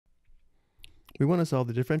We want to solve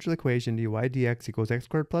the differential equation dy dx equals x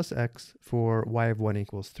squared plus x for y of 1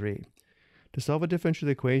 equals 3. To solve a differential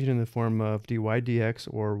equation in the form of dy dx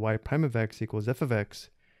or y prime of x equals f of x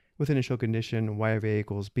with initial condition y of a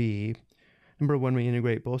equals b, number 1, we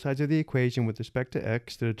integrate both sides of the equation with respect to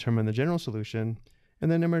x to determine the general solution,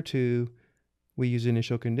 and then number 2, we use the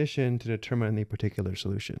initial condition to determine the particular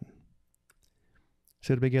solution.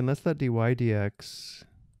 So to begin, let's let dy dx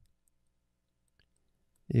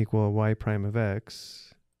equal y prime of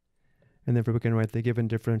x, and therefore we can write the given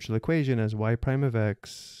differential equation as y prime of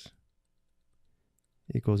x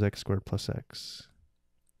equals x squared plus x.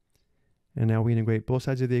 And now we integrate both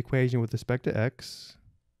sides of the equation with respect to x.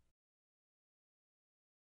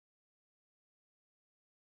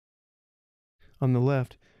 On the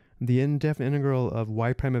left, the indefinite integral of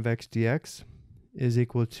y prime of x dx is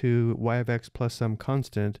equal to y of x plus some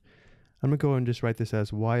constant. I'm going to go and just write this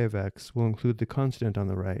as y of x. We'll include the constant on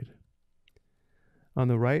the right. On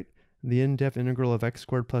the right, the indefinite integral of x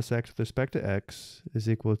squared plus x with respect to x is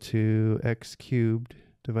equal to x cubed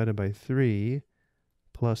divided by 3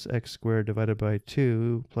 plus x squared divided by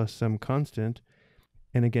 2 plus some constant.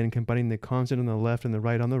 And again, combining the constant on the left and the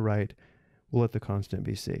right on the right, we'll let the constant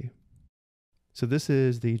be c. So this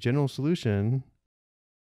is the general solution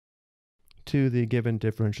to the given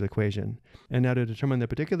differential equation. And now to determine the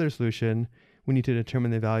particular solution, we need to determine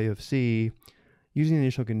the value of c using the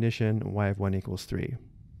initial condition y of 1 equals 3.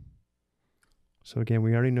 So again,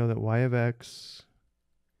 we already know that y of x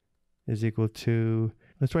is equal to,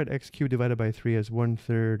 let's write x cubed divided by 3 as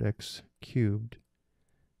 1/3 x cubed.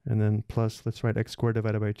 And then plus, let's write x squared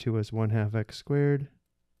divided by 2 as 1/2 x squared.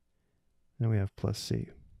 And we have plus c.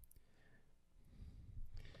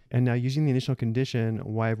 And now using the initial condition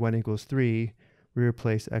y of 1 equals 3, we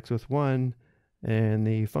replace x with 1 and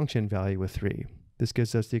the function value with 3. This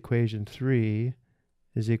gives us the equation 3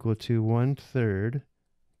 is equal to 1/3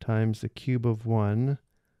 times the cube of 1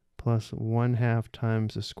 plus 1/2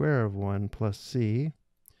 times the square of 1 plus c,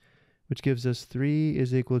 which gives us 3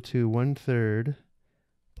 is equal to 1/3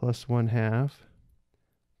 plus 1/2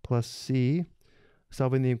 plus c.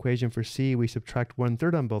 Solving the equation for c, we subtract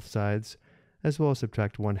 1/3 on both sides, as well as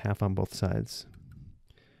subtract 1/2 on both sides.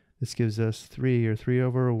 This gives us 3, or 3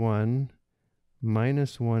 over 1,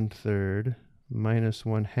 minus 1/3 minus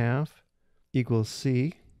 1/2 equals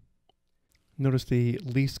c. Notice the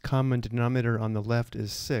least common denominator on the left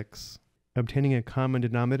is 6. Obtaining a common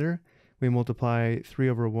denominator, we multiply 3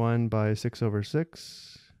 over 1 by 6 over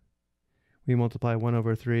 6. We multiply 1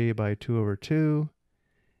 over 3 by 2 over 2.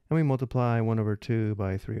 And we multiply 1 over 2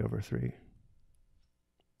 by 3 over 3.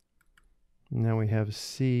 Now we have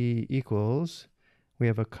c equals, we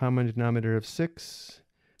have a common denominator of 6,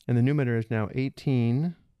 and the numerator is now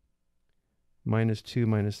 18 minus 2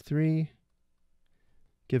 minus 3,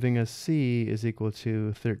 giving us c is equal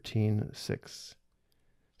to 13/6.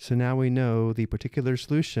 So now we know the particular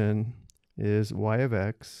solution is y of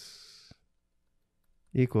x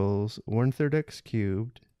equals 1/3 x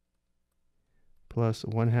cubed plus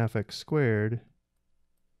 1/2 x squared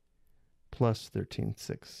plus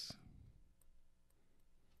 13/6.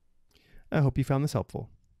 I hope you found this helpful.